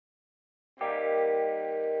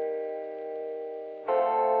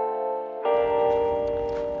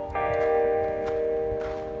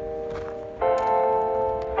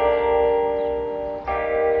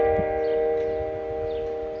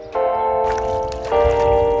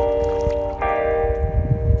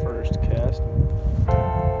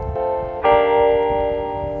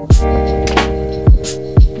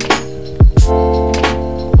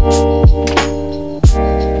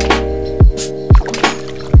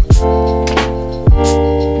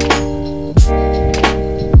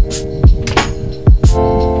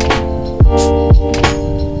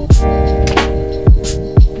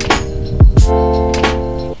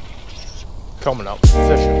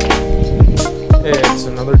It's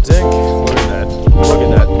another dink. Look at that. Look at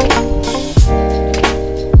that.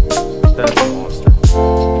 That's a monster.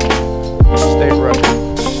 State record.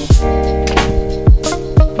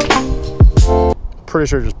 Pretty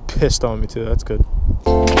sure it just pissed on me too. That's good.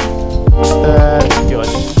 That's good.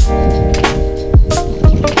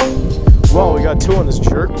 Well, we got 2 on this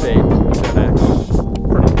jerkbait today.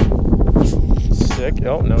 Pretty sick.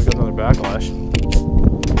 Oh, now we got another backlash.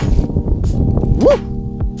 Woo!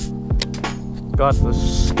 Got the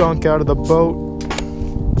skunk out of the boat.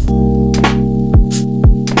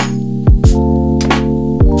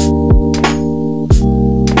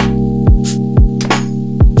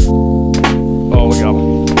 Oh,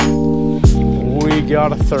 we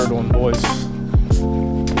got a third one, boys.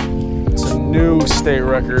 It's a new state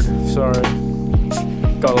record. Sorry.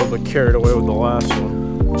 Got a little bit carried away with the last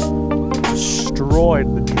one. Destroyed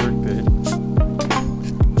the jerkbait.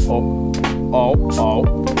 Oh.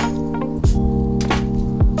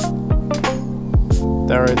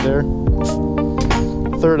 That right there.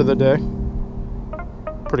 Third of the day.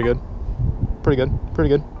 Pretty good. Pretty good. Pretty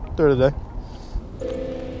good. Third of the day.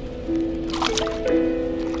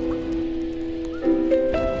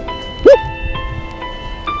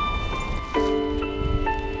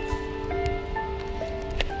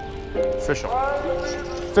 Fish on.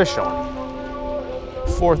 Fish on.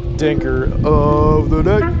 4th dinker of the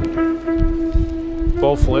day.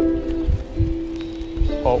 Bow flip.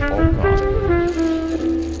 Oh god.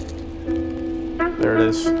 There it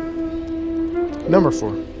is. Number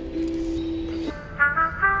 4.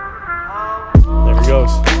 There he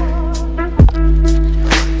goes.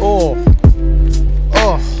 Oh.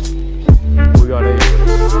 Oh. We got a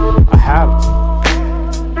hat.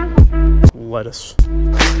 Lettuce.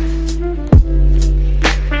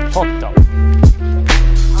 Hooked up.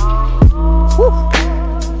 Woo.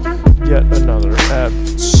 Yet another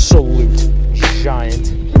absolute giant.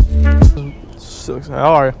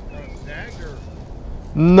 How are you?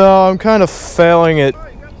 No, I'm kind of failing it.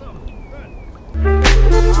 Well,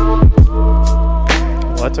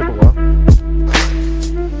 that took a while.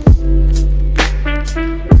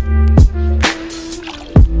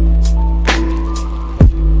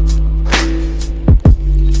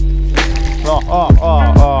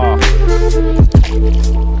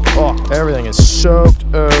 Oh, everything is soaked.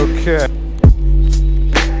 Okay.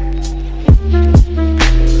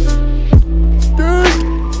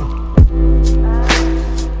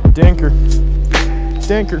 Dinker.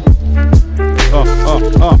 Dinker. Oh.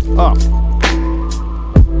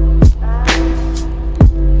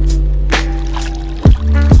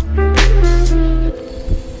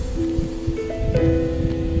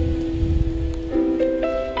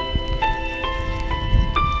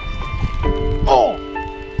 Oh!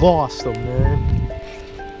 Lost him, man.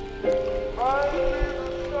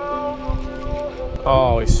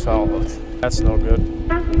 Oh, he's fouled. That's no good.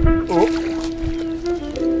 Oh.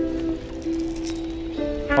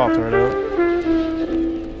 Popped right out.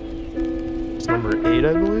 It's number 8,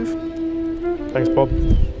 I believe. Thanks, Bob.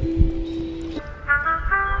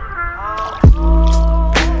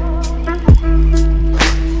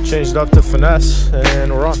 Changed up to finesse,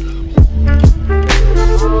 and we're on.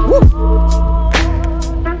 Woo!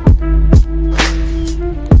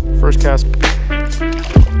 First cast.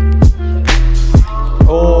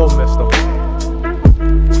 Oh, missed him.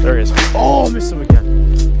 There he is. Oh, missed him again.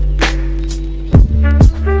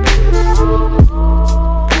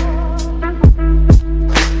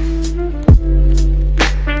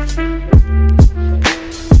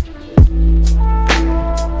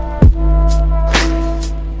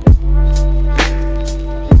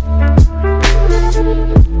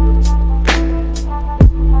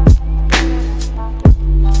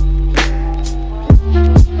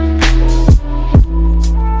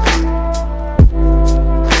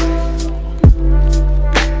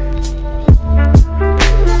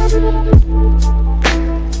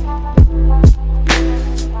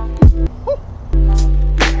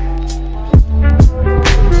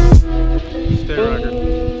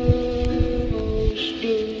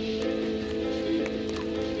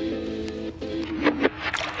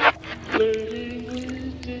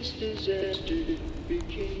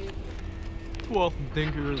 Well,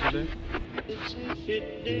 dinker is the day.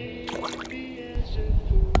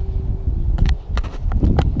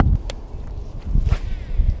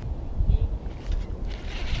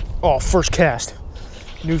 Oh, first cast.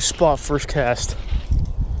 New spot, first cast.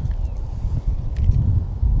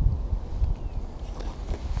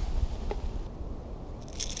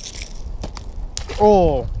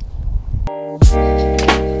 Oh.